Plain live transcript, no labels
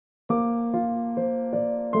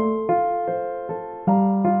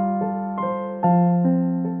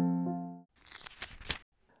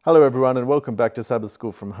Hello, everyone, and welcome back to Sabbath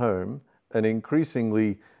School from Home, an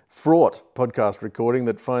increasingly fraught podcast recording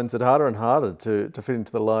that finds it harder and harder to fit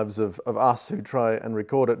into the lives of us who try and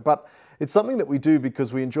record it. But it's something that we do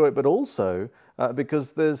because we enjoy it, but also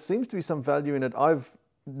because there seems to be some value in it. I've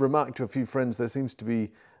remarked to a few friends there seems to be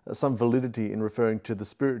some validity in referring to the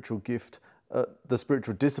spiritual gift, the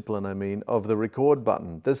spiritual discipline, of the record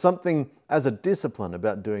button. There's something as a discipline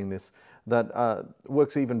about doing this that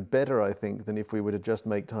works even better, I think, than if we were to just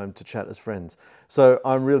make time to chat as friends. So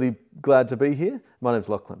I'm really glad to be here. My name's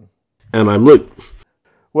Lachlan. And I'm Luke.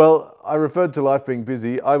 Well, I referred to life being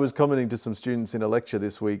busy. I was commenting to some students in a lecture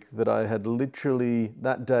this week that I had literally,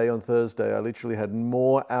 that day on Thursday, I literally had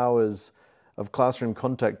more hours of classroom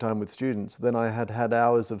contact time with students than I had had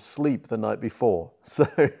hours of sleep the night before. So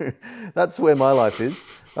that's where my life is.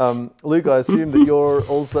 Luke, I assume that you're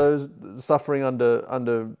also suffering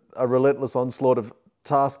under a relentless onslaught of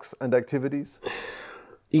tasks and activities?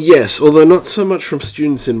 Yes, although not so much from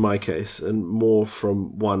students in my case, and more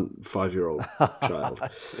from one 5-year-old child.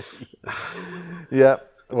 Yeah,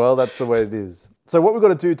 well, that's the way it is. So what we've got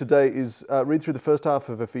to do today is read through the first half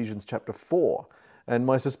of Ephesians chapter 4. And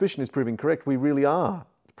my suspicion is proving correct. We really are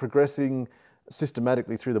progressing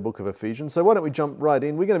systematically through the book of Ephesians. So why don't we jump right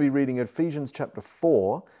in? We're going to be reading Ephesians chapter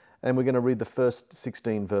 4, and we're going to read the first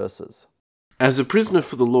 16 verses. As a prisoner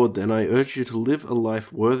for the Lord, then, I urge you to live a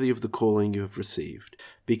life worthy of the calling you have received.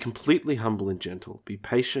 Be completely humble and gentle. Be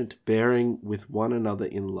patient, bearing with one another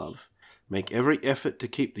in love. Make every effort to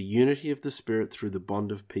keep the unity of the Spirit through the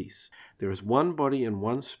bond of peace. There is one body and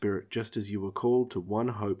one Spirit, just as you were called to one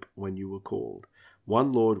hope when you were called.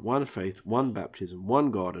 One Lord, one faith, one baptism,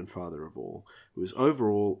 one God and Father of all, who is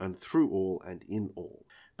over all and through all and in all.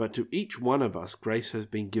 But to each one of us grace has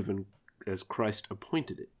been given as Christ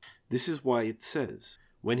appointed it. This is why it says,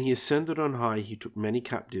 when he ascended on high, he took many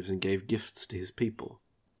captives and gave gifts to his people.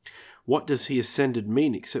 What does he ascended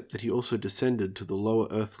mean except that he also descended to the lower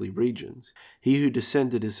earthly regions? He who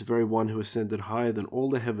descended is the very one who ascended higher than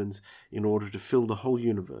all the heavens in order to fill the whole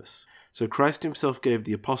universe. So Christ himself gave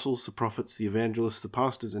the apostles, the prophets, the evangelists, the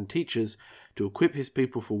pastors, and teachers to equip his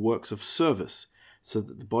people for works of service, so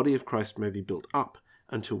that the body of Christ may be built up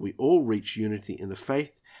until we all reach unity in the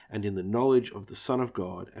faith and in the knowledge of the Son of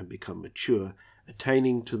God and become mature,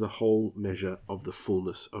 attaining to the whole measure of the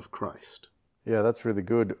fullness of Christ. Yeah, that's really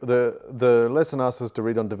good. The lesson asks us to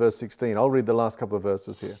read on to verse 16. I'll read the last couple of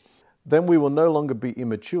verses here. Then we will no longer be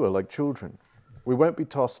immature like children. We won't be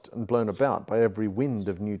tossed and blown about by every wind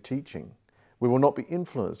of new teaching. We will not be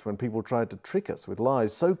influenced when people try to trick us with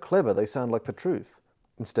lies so clever they sound like the truth.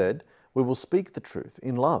 Instead, we will speak the truth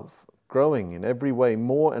in love, growing in every way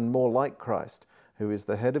more and more like Christ, who is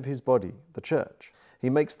the head of his body, the church. He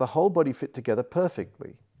makes the whole body fit together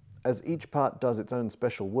perfectly. As each part does its own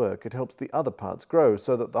special work, it helps the other parts grow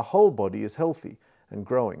so that the whole body is healthy and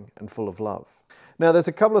growing and full of love. Now, there's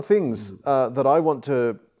a couple of things that I want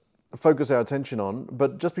to focus our attention on,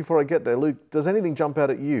 but just before I get there, Luke, does anything jump out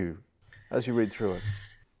at you as you read through it?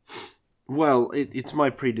 Well, it's my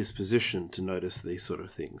predisposition to notice these sort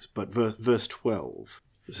of things, but verse 12,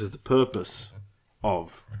 this is the purpose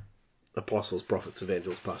of apostles, prophets,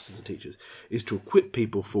 evangelists, pastors, and teachers, is to equip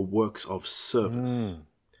people for works of service,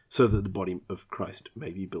 so that the body of Christ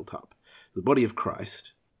may be built up. The body of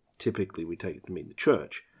Christ, typically we take it to mean the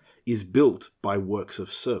church, is built by works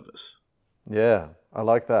of service. Yeah, I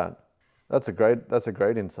like that. That's a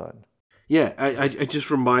great insight. Yeah, it just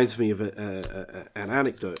reminds me of an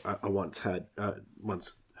anecdote I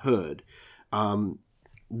once heard,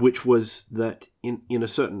 which was that in a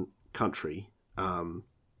certain country,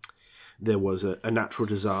 there was a natural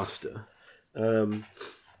disaster, and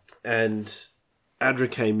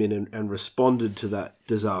ADRA came in and responded to that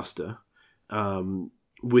disaster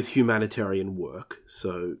with humanitarian work.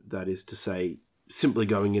 So that is to say, simply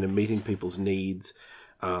going in and meeting people's needs,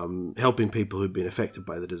 helping people who've been affected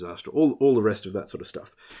by the disaster, all the rest of that sort of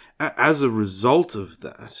stuff. As a result of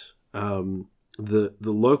that, the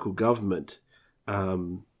local government,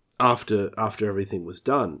 after everything was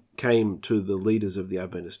done, came to the leaders of the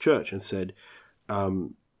Adventist church and said,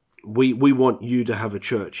 we want you to have a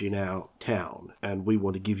church in our town, and we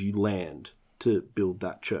want to give you land to build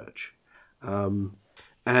that church.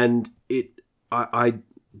 And I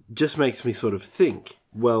just makes me sort of think,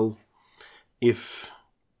 well, if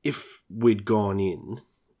we'd gone in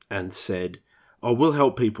and said, oh, we'll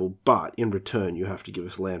help people, but in return you have to give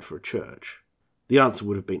us land for a church, the answer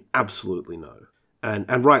would have been absolutely no.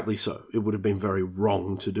 And rightly so. It would have been very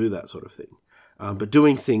wrong to do that sort of thing. But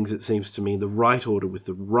doing things, it seems to me, in the right order with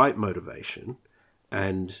the right motivation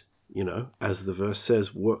and, as the verse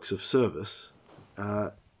says, works of service,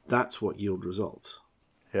 that's what yield results.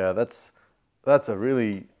 Yeah, that's a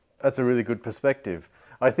really good perspective.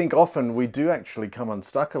 I think often we do actually come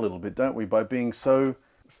unstuck a little bit, don't we, by being so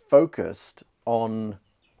focused on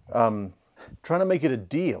trying to make it a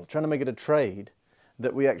deal, trying to make it a trade,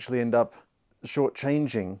 that we actually end up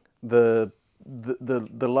shortchanging the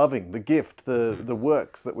loving, the gift, the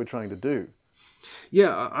works that we're trying to do.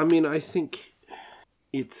 Yeah, I mean, I think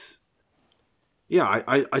it's... Yeah,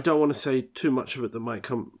 I don't want to say too much of it that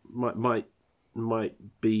might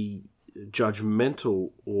be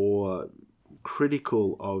judgmental or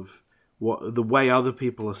critical of the way other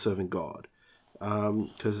people are serving God,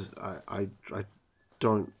 because I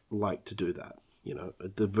don't like to do that. You know,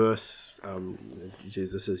 the verse,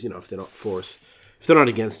 Jesus says, you know, if they're not for us, if they're not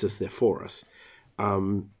against us, they're for us,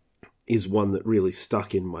 is one that really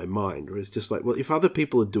stuck in my mind. Where it's just like, well, if other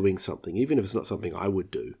people are doing something, even if it's not something I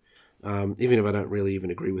would do, even if I don't really even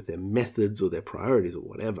agree with their methods or their priorities or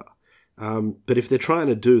whatever, but if they're trying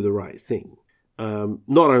to do the right thing,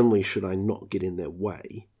 not only should I not get in their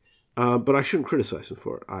way, but I shouldn't criticize them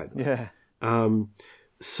for it either. Yeah.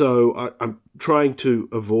 So I'm trying to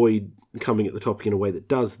avoid coming at the topic in a way that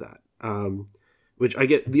does that, which I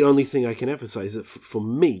get. The only thing I can emphasize is that for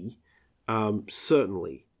me,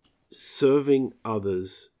 certainly serving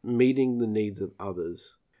others, meeting the needs of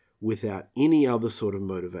others without any other sort of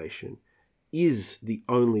motivation is the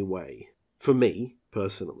only way for me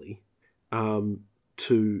personally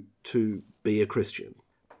to be a Christian.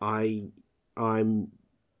 I'm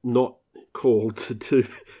not called to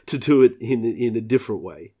do it in a different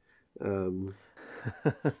way,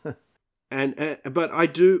 but I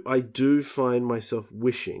do find myself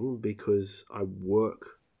wishing, because I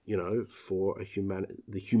work, you know, for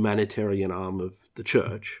the humanitarian arm of the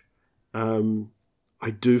church. I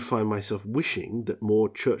do find myself wishing that more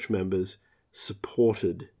church members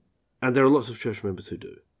supported, and there are lots of church members who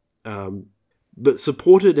do, but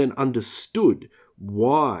supported and understood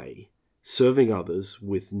why serving others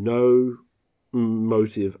with no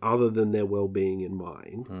motive other than their well-being in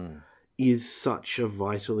mind is such a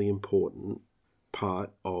vitally important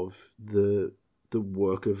part of the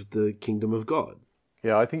work of the kingdom of God.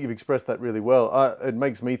 Yeah, I think you've expressed that really well. It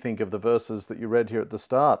makes me think of the verses that you read here at the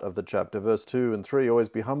start of the chapter, verse 2 and 3. Always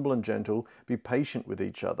be humble and gentle, be patient with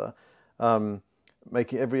each other,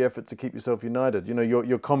 making every effort to keep yourself united. You know,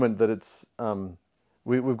 your comment that it's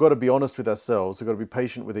we've got to be honest with ourselves. We've got to be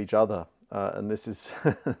patient with each other, and this is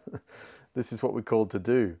this is what we're called to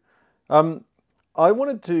do. I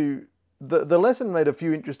wanted to. The lesson made a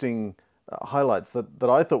few interesting highlights that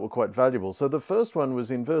I thought were quite valuable. So the first one was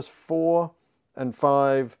in verse 4 and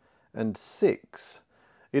 5 and 6.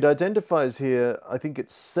 It identifies here, I think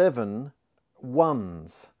it's 7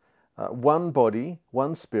 ones. One body,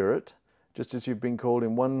 one spirit, just as you've been called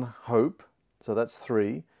in one hope. So that's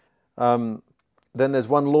 3. Then there's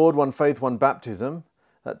one Lord, one faith, one baptism.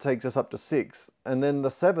 That takes us up to 6. And then the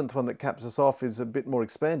 7th one that caps us off is a bit more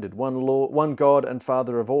expanded. One Lord, one God and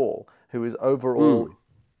Father of all, who is over all,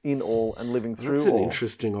 in all, and living through all. That's an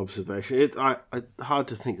interesting observation. It's hard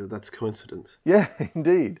to think that that's coincidence. Yeah,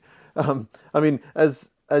 indeed. I mean,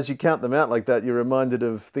 as you count them out like that, you're reminded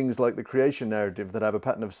of things like the creation narrative that have a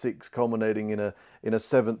pattern of 6 culminating in a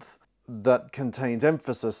 7th that contains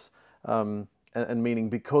emphasis and meaning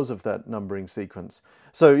because of that numbering sequence.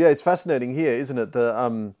 So yeah, it's fascinating here, isn't it?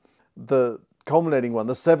 The culminating one,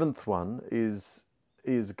 the 7th one, is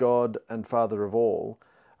God and Father of all.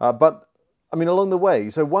 But I mean, along the way,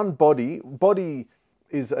 so one body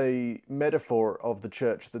is a metaphor of the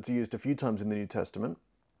church that's used a few times in the New Testament,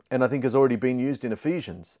 and I think has already been used in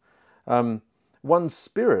Ephesians. One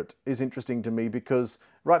spirit is interesting to me because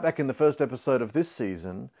right back in the first episode of this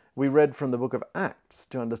season, we read from the book of Acts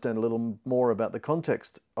to understand a little more about the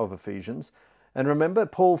context of Ephesians. And remember,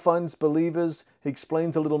 Paul finds believers, he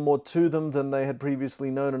explains a little more to them than they had previously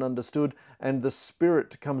known and understood, and the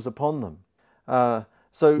Spirit comes upon them.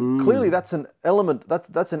 So clearly that's an element,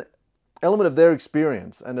 that's an element of their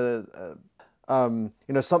experience, and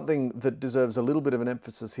something that deserves a little bit of an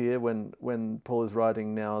emphasis here when Paul is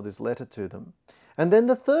writing now this letter to them. And then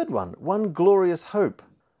the third one glorious hope.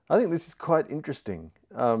 I think this is quite interesting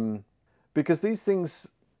because these things,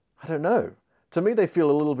 I don't know, to me they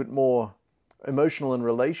feel a little bit more emotional and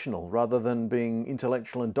relational rather than being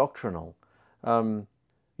intellectual and doctrinal.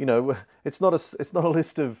 It's not a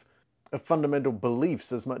list of fundamental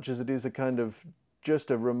beliefs as much as it is a kind of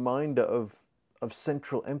just a reminder of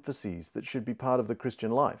central emphases that should be part of the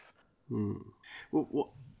Christian life.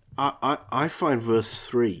 Well, I find verse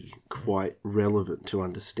 3 quite relevant to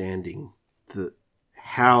understanding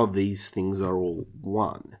how these things are all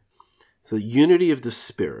one. So unity of the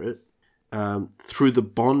Spirit through the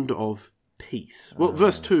bond of peace. Well,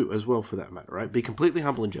 verse 2 as well, for that matter, right? Be completely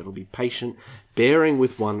humble and gentle, be patient, bearing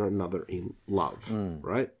with one another in love,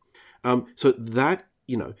 right? So that,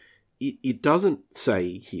 it doesn't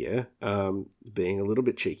say here, being a little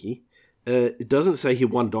bit cheeky, it doesn't say here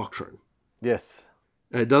one doctrine. Yes.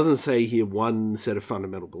 It doesn't say here one set of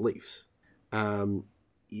fundamental beliefs.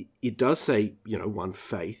 It does say, one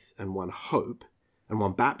faith and one hope and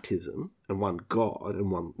one baptism and one God and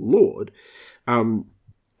one Lord.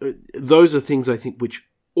 Those are things, I think, which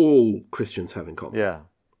all Christians have in common. Yeah.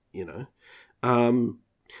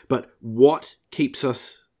 But what keeps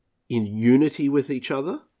us in unity with each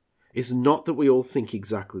other is not that we all think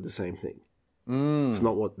exactly the same thing. That's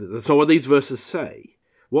not what these verses say.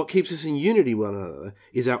 What keeps us in unity with one another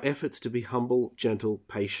is our efforts to be humble, gentle,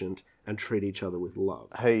 patient, and treat each other with love.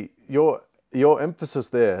 Hey, your emphasis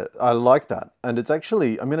there, I like that. And it's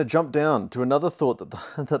actually, I'm going to jump down to another thought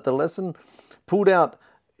that the lesson pulled out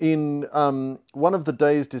in one of the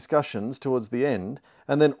day's discussions towards the end,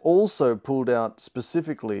 and then also pulled out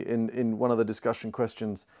specifically in one of the discussion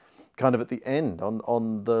questions kind of at the end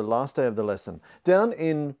on the last day of the lesson. Down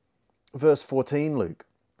in verse 14, Luke,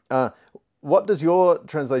 what does your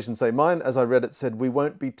translation say? Mine, as I read it, said, we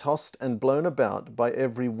won't be tossed and blown about by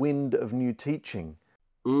every wind of new teaching.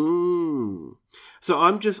 So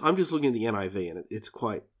I'm just looking at the NIV, and it's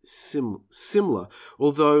quite similar.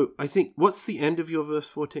 Although I think, what's the end of your verse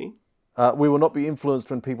 14? We will not be influenced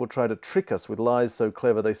when people try to trick us with lies so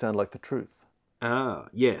clever they sound like the truth.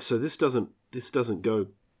 Yeah. So this doesn't go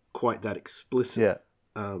quite that explicit.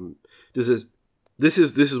 Yeah. This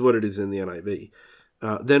is what it is in the NIV.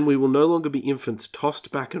 Then we will no longer be infants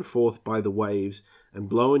tossed back and forth by the waves and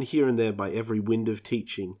blown here and there by every wind of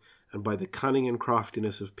teaching and by the cunning and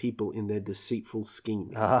craftiness of people in their deceitful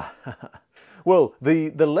scheming. Well,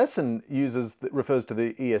 the lesson refers to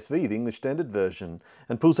the ESV, the English Standard Version,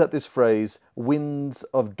 and pulls out this phrase, winds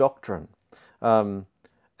of doctrine. And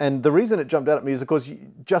the reason it jumped out at me is, of course,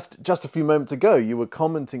 just a few moments ago, you were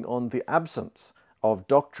commenting on the absence of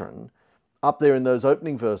doctrine up there in those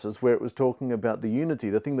opening verses where it was talking about the unity.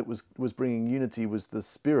 The thing that was bringing unity was the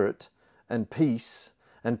Spirit and peace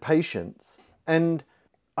and patience. And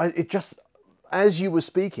it just, as you were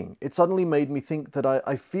speaking, it suddenly made me think that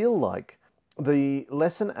I feel like the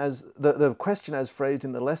lesson the question as phrased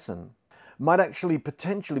in the lesson might actually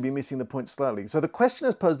potentially be missing the point slightly. So the question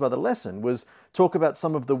as posed by the lesson was talk about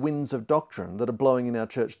some of the winds of doctrine that are blowing in our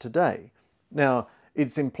church today. Now,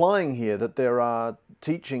 it's implying here that there are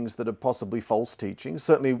teachings that are possibly false teachings.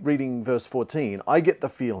 Certainly reading verse 14, I get the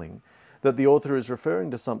feeling that the author is referring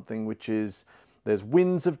to something which is, there's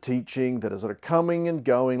winds of teaching that are sort of coming and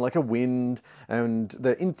going like a wind, and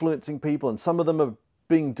they're influencing people, and some of them are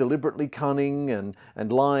being deliberately cunning and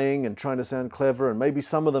lying and trying to sound clever, and maybe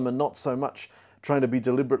some of them are not so much trying to be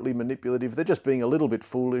deliberately manipulative. They're just being a little bit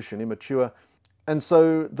foolish and immature. And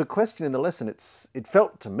so the question in the lesson, it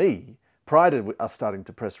felt to me, prior to us starting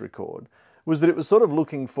to press record, was that it was sort of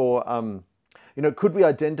looking for, could we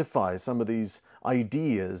identify some of these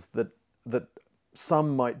ideas that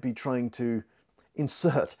some might be trying to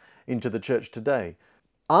insert into the church today?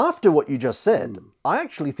 After what you just said, I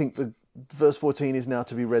actually think that verse 14 is now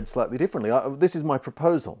to be read slightly differently. This is my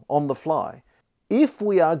proposal on the fly. If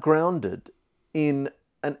we are grounded in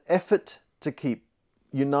an effort to keep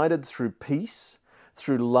united through peace,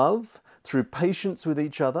 through love, through patience with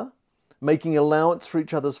each other, making allowance for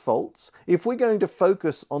each other's faults, if we're going to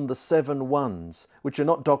focus on the 7 ones, which are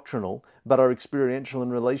not doctrinal, but are experiential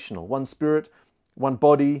and relational, one Spirit, one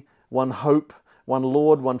body, one hope, one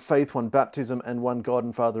Lord, one faith, one baptism, and one God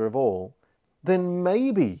and Father of all, then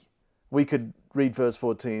maybe we could read verse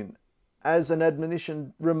 14 as an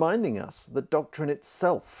admonition reminding us that doctrine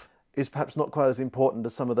itself is perhaps not quite as important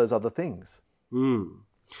as some of those other things.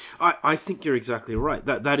 I think you're exactly right.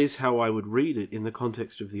 That is how I would read it in the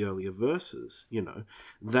context of the earlier verses,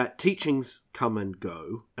 that teachings come and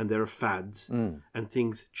go, and there are fads, and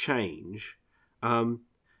things change.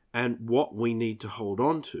 And what we need to hold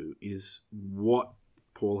on to is what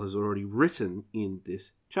Paul has already written in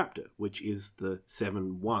this chapter, which is the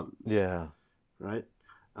 7 ones. Yeah. Right?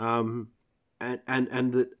 And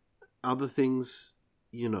that other things,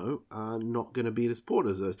 are not going to be as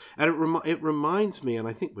important as those. And it reminds me, and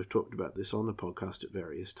I think we've talked about this on the podcast at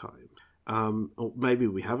various times, or maybe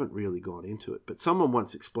we haven't really gone into it, but someone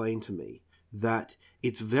once explained to me that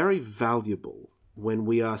it's very valuable when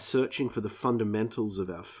we are searching for the fundamentals of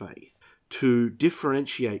our faith to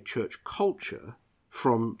differentiate church culture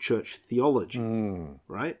from church theology,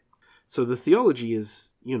 right? So the theology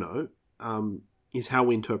is, is how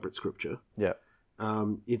we interpret Scripture. Yeah.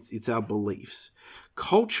 It's our beliefs.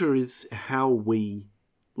 Culture is how we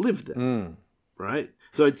lived there, right?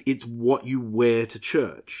 So it's what you wear to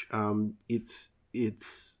church.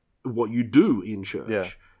 It's what you do in church.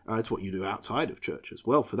 Yeah. It's what you do outside of church as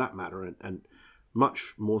well, for that matter, and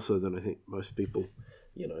much more so than I think most people,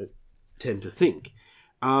 tend to think.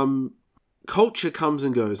 Culture comes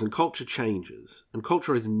and goes, and culture changes, and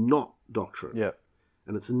culture is not doctrine,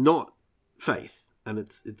 and it's not faith, and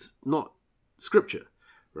it's not scripture,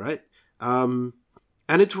 right? And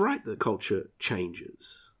it's right that culture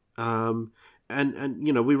changes, and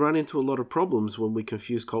we run into a lot of problems when we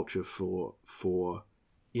confuse culture for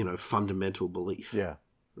fundamental belief,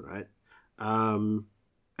 right? And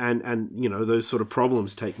those sort of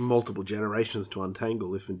problems take multiple generations to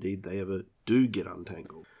untangle, if indeed they ever do get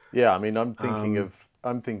untangled. Yeah, I mean, I'm thinking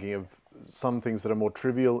of some things that are more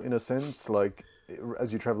trivial in a sense, like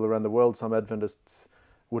as you travel around the world, some Adventists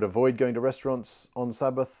would avoid going to restaurants on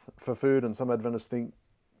Sabbath for food, and some Adventists think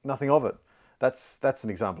nothing of it. That's an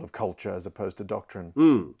example of culture as opposed to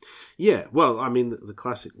doctrine. Yeah, well, I mean, the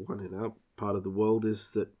classic one in our part of the world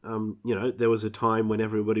is that there was a time when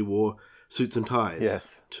everybody wore suits and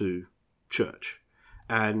ties to church,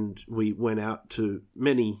 and we went out to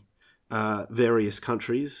many various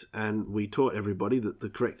countries, and we taught everybody that the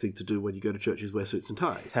correct thing to do when you go to church is wear suits and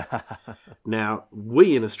ties. Now,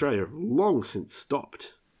 we in Australia have long since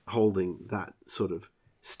stopped holding that sort of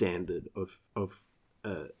standard of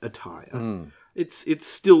attire. It's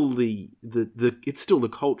still it's still the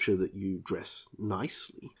culture that you dress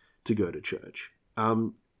nicely to go to church,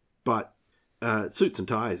 but suits and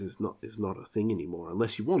ties is not a thing anymore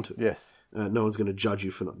unless you want to. Yes, no one's going to judge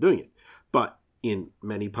you for not doing it, but in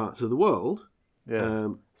many parts of the world,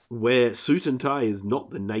 where suit and tie is not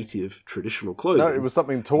the native traditional clothing. No, it was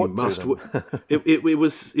something taught to them.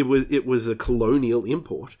 It was a colonial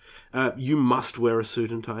import. You must wear a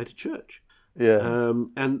suit and tie to church. Yeah,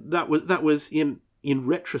 and that was in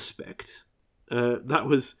retrospect, that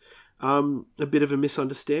was a bit of a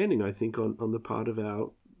misunderstanding, I think, on the part of our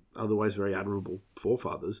otherwise very admirable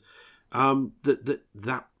forefathers.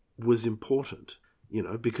 That was important,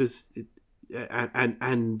 because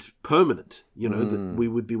and permanent, that we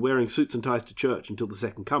would be wearing suits and ties to church until the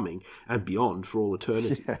second coming and beyond for all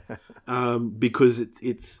eternity, because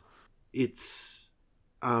it's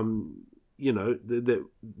that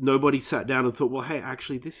nobody sat down and thought, well, hey,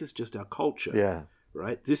 actually, this is just our culture,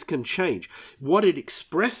 right? This can change. What it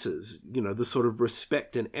expresses, the sort of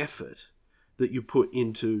respect and effort that you put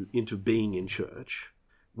into being in church.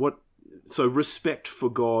 So respect for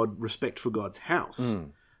God, respect for God's house,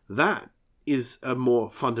 that is a more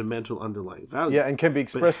fundamental underlying value. Yeah, and can be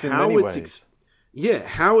expressed in many ways.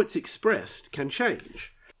 How it's expressed can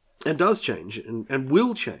change, and does change, and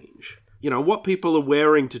will change. What people are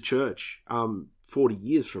wearing to church 40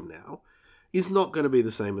 years from now is not going to be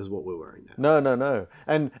the same as what we're wearing now. No.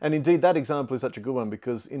 And indeed, that example is such a good one,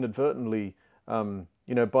 because inadvertently,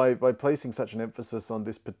 by placing such an emphasis on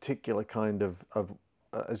this particular kind of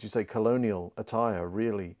as you say, colonial attire,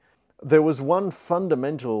 really, there was one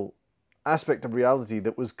fundamental aspect of reality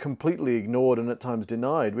that was completely ignored and at times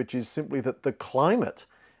denied, which is simply that the climate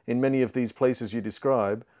in many of these places you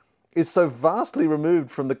describe is so vastly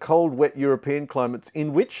removed from the cold, wet European climates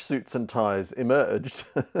in which suits and ties emerged.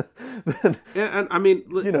 And I mean,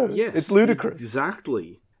 yes, it's ludicrous.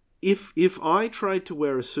 Exactly. If I tried to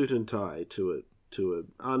wear a suit and tie to an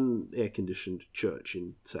un-air conditioned church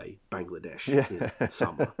in, say, Bangladesh in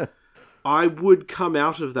summer, I would come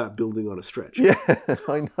out of that building on a stretcher. Yeah,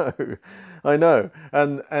 I know.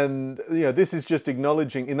 And this is just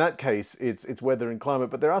acknowledging, in that case, it's weather and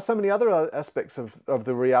climate, but there are so many other aspects of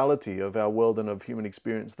the reality of our world and of human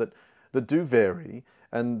experience that do vary,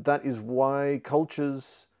 and that is why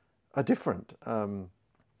cultures are different. All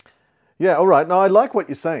right. Now, I like what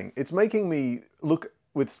you're saying. It's making me look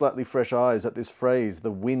with slightly fresh eyes at this phrase,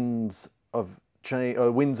 the winds of change,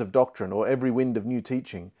 or winds of doctrine, or every wind of new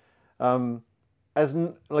teaching.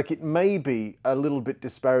 Like it may be a little bit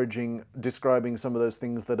disparaging, describing some of those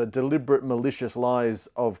things that are deliberate, malicious lies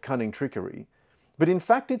of cunning trickery. But in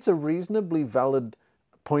fact, it's a reasonably valid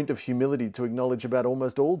point of humility to acknowledge about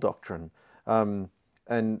almost all doctrine. And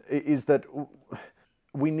it is that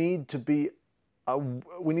we need to be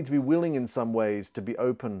willing in some ways to be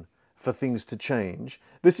open for things to change.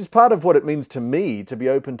 This is part of what it means to me to be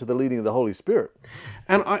open to the leading of the Holy Spirit.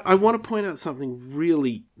 And I want to point out something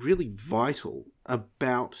really, really vital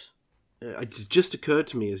about, it just occurred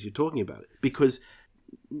to me as you're talking about it, because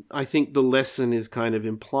I think the lesson is kind of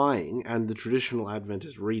implying, and the traditional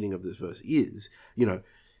Adventist reading of this verse is,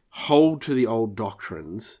 hold to the old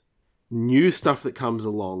doctrines, new stuff that comes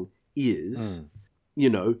along is,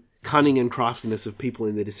 cunning and craftiness of people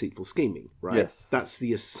in their deceitful scheming, right? Yes. That's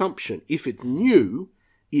the assumption. If it's new,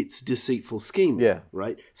 it's deceitful scheming, Yeah.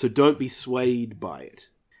 right? So don't be swayed by it.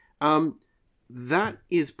 That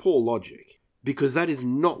is poor logic, because that is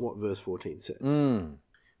not what verse 14 says.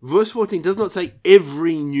 Verse 14 does not say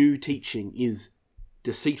every new teaching is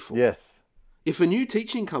deceitful. Yes. If a new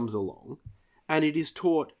teaching comes along and it is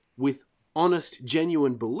taught with honest,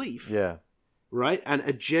 genuine belief, Yeah. right, and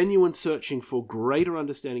a genuine searching for greater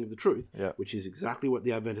understanding of the truth, Yeah. which is exactly what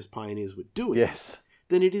the Adventist pioneers were doing, Yes.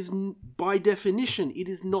 then it is, by definition, it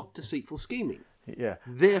is not deceitful scheming. Yeah.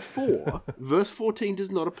 Therefore, verse 14 does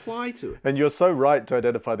not apply to it. And you're so right to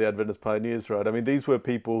identify the Adventist pioneers, right? I mean, these were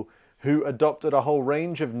people who adopted a whole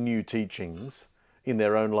range of new teachings in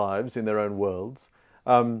their own lives, in their own worlds.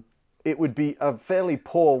 It would be a fairly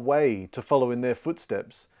poor way to follow in their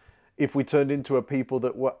footsteps if we turned into a people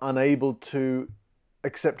that were unable to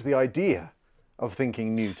accept the idea of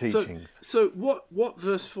thinking new teachings. So what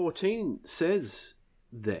verse 14 says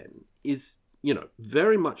then is,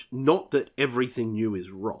 very much not that everything new is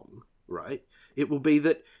wrong, right? It will be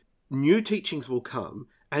that new teachings will come,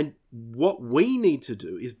 and what we need to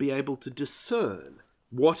do is be able to discern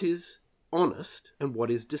what is honest and what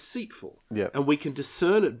is deceitful. Yeah. And we can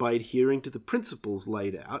discern it by adhering to the principles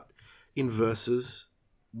laid out in verses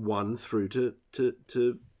 1 through to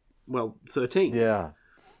 13. Yeah.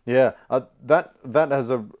 That has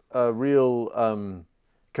a real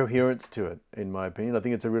coherence to it, in my opinion. I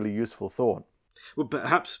think it's a really useful thought. Well,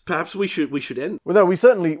 perhaps we should end. Well, no, we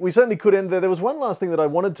certainly could end there. There was one last thing that I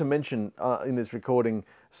wanted to mention in this recording,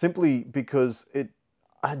 simply because it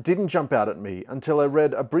didn't jump out at me until I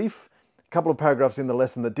read a brief couple of paragraphs in the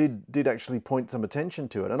lesson that did actually point some attention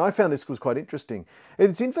to it. And I found this was quite interesting.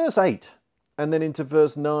 It's in verse 8 and then into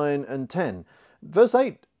verse 9 and 10. Verse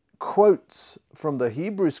 8 quotes from the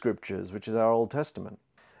Hebrew Scriptures, which is our Old Testament.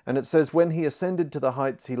 And it says, when he ascended to the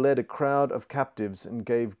heights, he led a crowd of captives and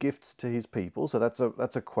gave gifts to his people. So that's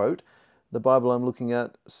a quote. The Bible I'm looking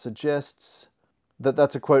at suggests that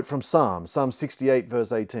that's a quote from Psalm 68,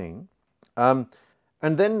 verse 18.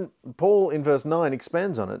 And then Paul in verse 9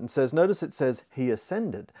 expands on it and says, notice it says, he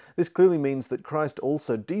ascended. This clearly means that Christ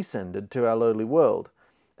also descended to our lowly world.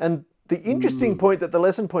 And the interesting point that the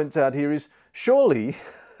lesson points out here is, surely,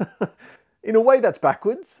 in a way that's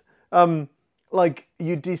backwards. Like,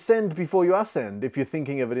 you descend before you ascend, if you're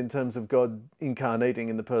thinking of it in terms of God incarnating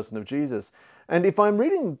in the person of Jesus. And if I'm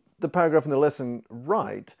reading the paragraph in the lesson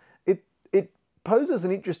right, it poses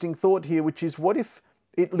an interesting thought here, which is, what if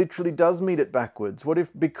it literally does mean it backwards? What if,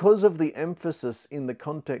 because of the emphasis in the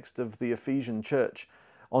context of the Ephesian church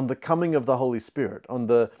on the coming of the Holy Spirit, on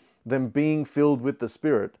them being filled with the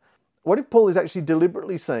Spirit, what if Paul is actually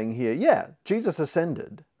deliberately saying here, yeah, Jesus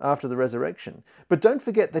ascended after the resurrection, but don't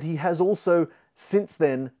forget that he has also since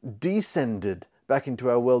then descended back into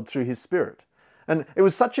our world through his Spirit. And it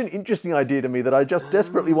was such an interesting idea to me that I just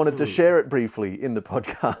desperately wanted to share it briefly in the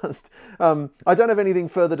podcast. I don't have anything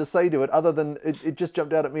further to say to it other than it just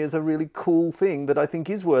jumped out at me as a really cool thing that I think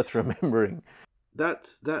is worth remembering.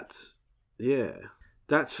 That's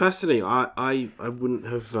fascinating. I wouldn't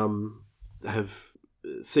have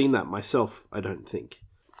seen that myself, I don't think.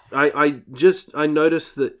 I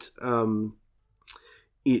noticed that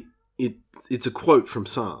it's a quote from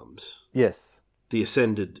Psalms. Yes. The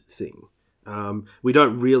ascended thing. We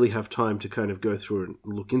don't really have time to kind of go through and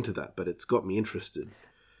look into that, but it's got me interested.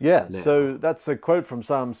 Yeah, now. So that's a quote from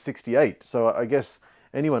Psalm 68. So I guess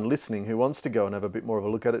anyone listening who wants to go and have a bit more of a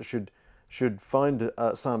look at it should find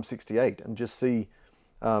Psalm 68 and just see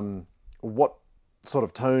what sort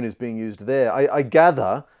of tone is being used there. I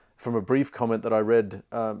gather from a brief comment that I read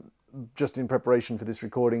just in preparation for this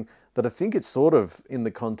recording that I think it's sort of in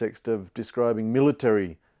the context of describing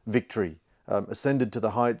military victory, ascended to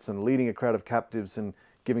the heights and leading a crowd of captives and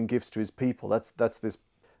giving gifts to his people. That's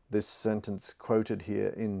this sentence quoted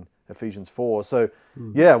here in Ephesians 4. So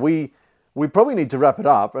yeah, we probably need to wrap it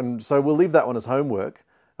up, and so we'll leave that one as homework.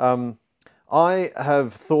 I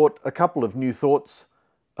have thought a couple of new thoughts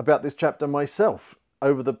about this chapter myself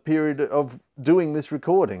over the period of doing this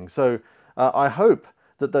recording. So I hope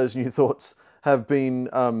that those new thoughts have been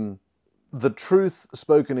the truth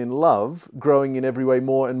spoken in love, growing in every way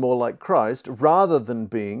more and more like Christ, rather than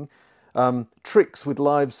being tricks with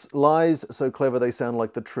lies so clever they sound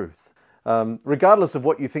like the truth. Regardless of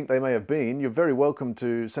what you think they may have been, you're very welcome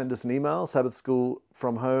to send us an email,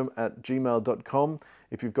 sabbathschoolfromhome@gmail.com.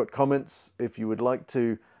 If you've got comments, if you would like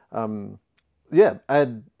to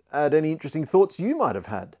add any interesting thoughts you might have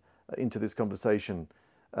had into this conversation,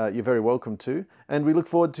 you're very welcome to. And we look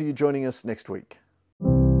forward to you joining us next week.